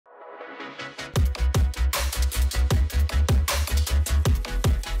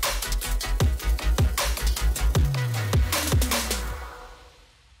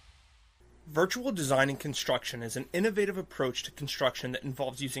Virtual design and construction is an innovative approach to construction that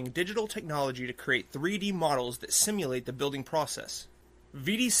involves using digital technology to create 3D models that simulate the building process.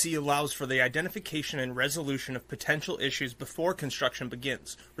 VDC allows for the identification and resolution of potential issues before construction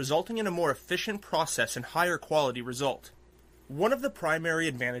begins, resulting in a more efficient process and higher quality result. One of the primary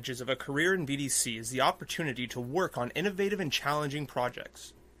advantages of a career in VDC is the opportunity to work on innovative and challenging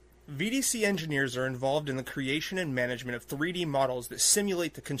projects. VDC engineers are involved in the creation and management of 3D models that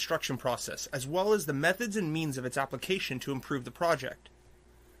simulate the construction process, as well as the methods and means of its application to improve the project.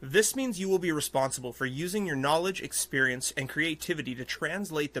 This means you will be responsible for using your knowledge, experience, and creativity to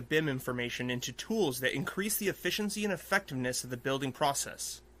translate the BIM information into tools that increase the efficiency and effectiveness of the building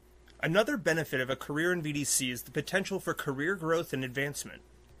process. Another benefit of a career in VDC is the potential for career growth and advancement.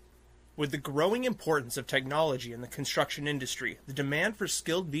 With the growing importance of technology in the construction industry, the demand for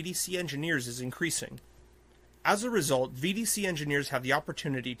skilled VDC engineers is increasing. As a result, VDC engineers have the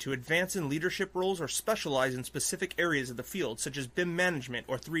opportunity to advance in leadership roles or specialize in specific areas of the field, such as BIM management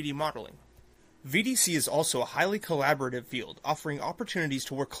or 3D modeling. VDC is also a highly collaborative field, offering opportunities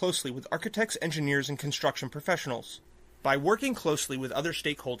to work closely with architects, engineers, and construction professionals. By working closely with other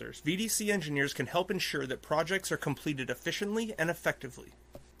stakeholders, VDC engineers can help ensure that projects are completed efficiently and effectively.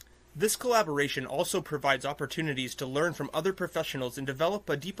 This collaboration also provides opportunities to learn from other professionals and develop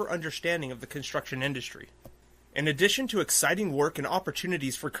a deeper understanding of the construction industry. In addition to exciting work and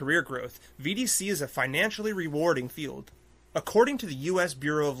opportunities for career growth, VDC is a financially rewarding field. According to the U.S.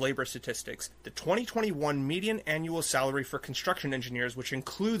 Bureau of Labor Statistics, the 2021 median annual salary for construction engineers, which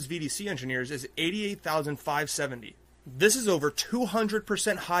includes VDC engineers, is $88,570. This is over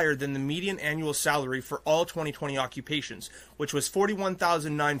 200% higher than the median annual salary for all 2020 occupations, which was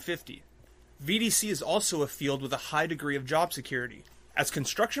 $41,950. VDC is also a field with a high degree of job security. As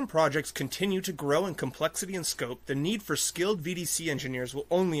construction projects continue to grow in complexity and scope, the need for skilled VDC engineers will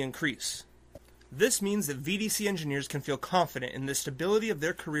only increase. This means that VDC engineers can feel confident in the stability of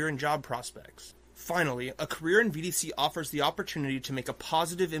their career and job prospects. Finally, a career in VDC offers the opportunity to make a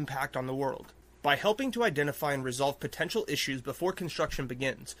positive impact on the world. By helping to identify and resolve potential issues before construction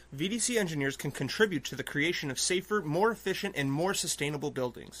begins, VDC engineers can contribute to the creation of safer, more efficient, and more sustainable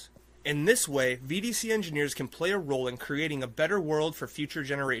buildings. In this way, VDC engineers can play a role in creating a better world for future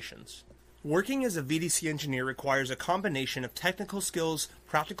generations. Working as a VDC engineer requires a combination of technical skills,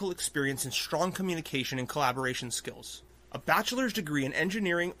 practical experience, and strong communication and collaboration skills. A bachelor's degree in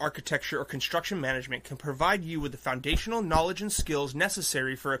engineering, architecture, or construction management can provide you with the foundational knowledge and skills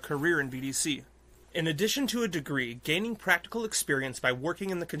necessary for a career in VDC. In addition to a degree, gaining practical experience by working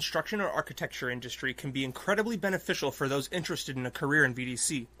in the construction or architecture industry can be incredibly beneficial for those interested in a career in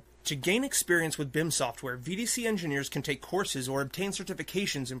VDC. To gain experience with BIM software, VDC engineers can take courses or obtain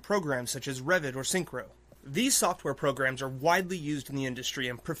certifications in programs such as Revit or Synchro. These software programs are widely used in the industry,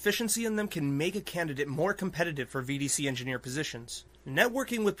 and proficiency in them can make a candidate more competitive for VDC engineer positions.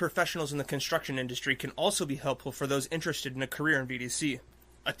 Networking with professionals in the construction industry can also be helpful for those interested in a career in VDC.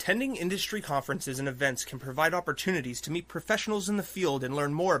 Attending industry conferences and events can provide opportunities to meet professionals in the field and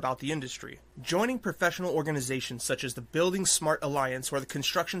learn more about the industry. Joining professional organizations such as the Building Smart Alliance or the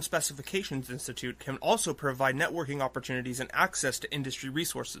Construction Specifications Institute can also provide networking opportunities and access to industry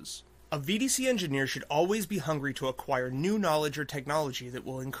resources. A VDC engineer should always be hungry to acquire new knowledge or technology that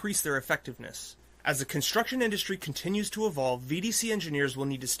will increase their effectiveness. As the construction industry continues to evolve, VDC engineers will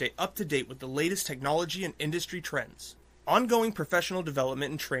need to stay up to date with the latest technology and industry trends. Ongoing professional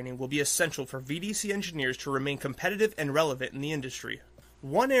development and training will be essential for VDC engineers to remain competitive and relevant in the industry.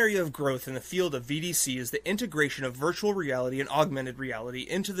 One area of growth in the field of VDC is the integration of virtual reality and augmented reality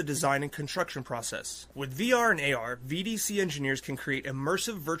into the design and construction process. With VR and AR, VDC engineers can create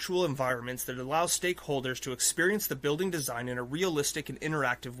immersive virtual environments that allow stakeholders to experience the building design in a realistic and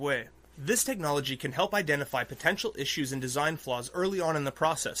interactive way. This technology can help identify potential issues and design flaws early on in the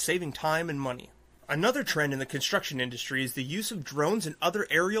process, saving time and money. Another trend in the construction industry is the use of drones and other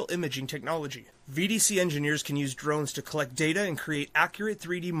aerial imaging technology. VDC engineers can use drones to collect data and create accurate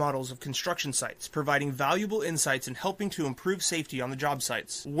 3D models of construction sites, providing valuable insights and helping to improve safety on the job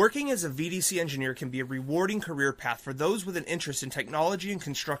sites. Working as a VDC engineer can be a rewarding career path for those with an interest in technology and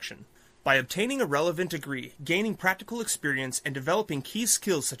construction. By obtaining a relevant degree, gaining practical experience, and developing key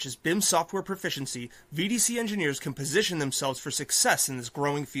skills such as BIM software proficiency, VDC engineers can position themselves for success in this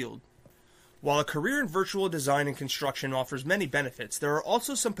growing field. While a career in virtual design and construction offers many benefits, there are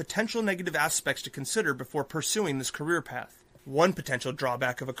also some potential negative aspects to consider before pursuing this career path. One potential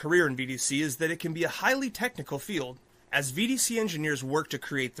drawback of a career in VDC is that it can be a highly technical field. As VDC engineers work to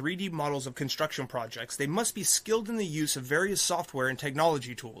create 3D models of construction projects, they must be skilled in the use of various software and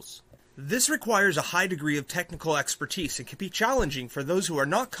technology tools. This requires a high degree of technical expertise and can be challenging for those who are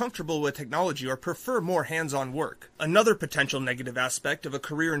not comfortable with technology or prefer more hands-on work. Another potential negative aspect of a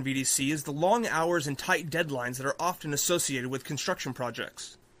career in VDC is the long hours and tight deadlines that are often associated with construction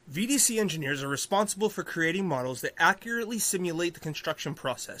projects. VDC engineers are responsible for creating models that accurately simulate the construction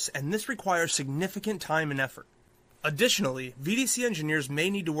process, and this requires significant time and effort. Additionally, VDC engineers may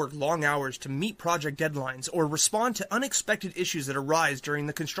need to work long hours to meet project deadlines or respond to unexpected issues that arise during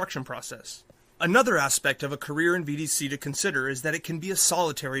the construction process. Another aspect of a career in VDC to consider is that it can be a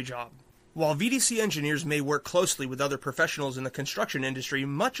solitary job. While VDC engineers may work closely with other professionals in the construction industry,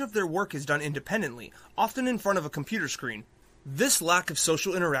 much of their work is done independently, often in front of a computer screen. This lack of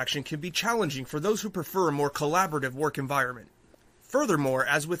social interaction can be challenging for those who prefer a more collaborative work environment. Furthermore,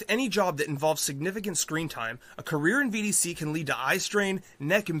 as with any job that involves significant screen time, a career in VDC can lead to eye strain,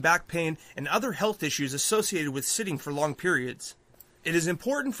 neck and back pain, and other health issues associated with sitting for long periods. It is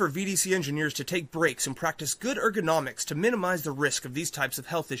important for VDC engineers to take breaks and practice good ergonomics to minimize the risk of these types of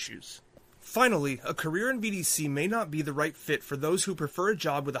health issues. Finally, a career in VDC may not be the right fit for those who prefer a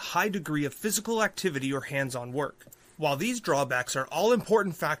job with a high degree of physical activity or hands-on work. While these drawbacks are all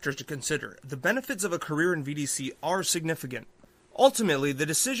important factors to consider, the benefits of a career in VDC are significant. Ultimately, the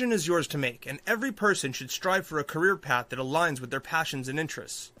decision is yours to make, and every person should strive for a career path that aligns with their passions and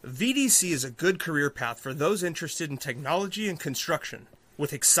interests. VDC is a good career path for those interested in technology and construction.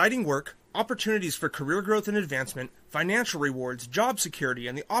 With exciting work, opportunities for career growth and advancement, financial rewards, job security,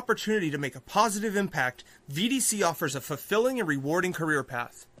 and the opportunity to make a positive impact, VDC offers a fulfilling and rewarding career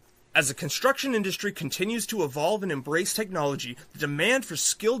path. As the construction industry continues to evolve and embrace technology, the demand for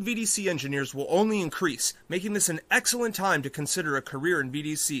skilled VDC engineers will only increase, making this an excellent time to consider a career in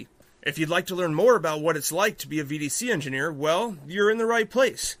VDC. If you'd like to learn more about what it's like to be a VDC engineer, well, you're in the right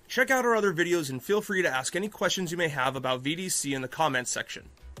place. Check out our other videos and feel free to ask any questions you may have about VDC in the comments section.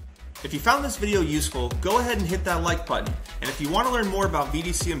 If you found this video useful, go ahead and hit that like button. And if you want to learn more about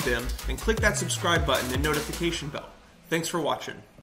VDC and BIM, then click that subscribe button and notification bell. Thanks for watching.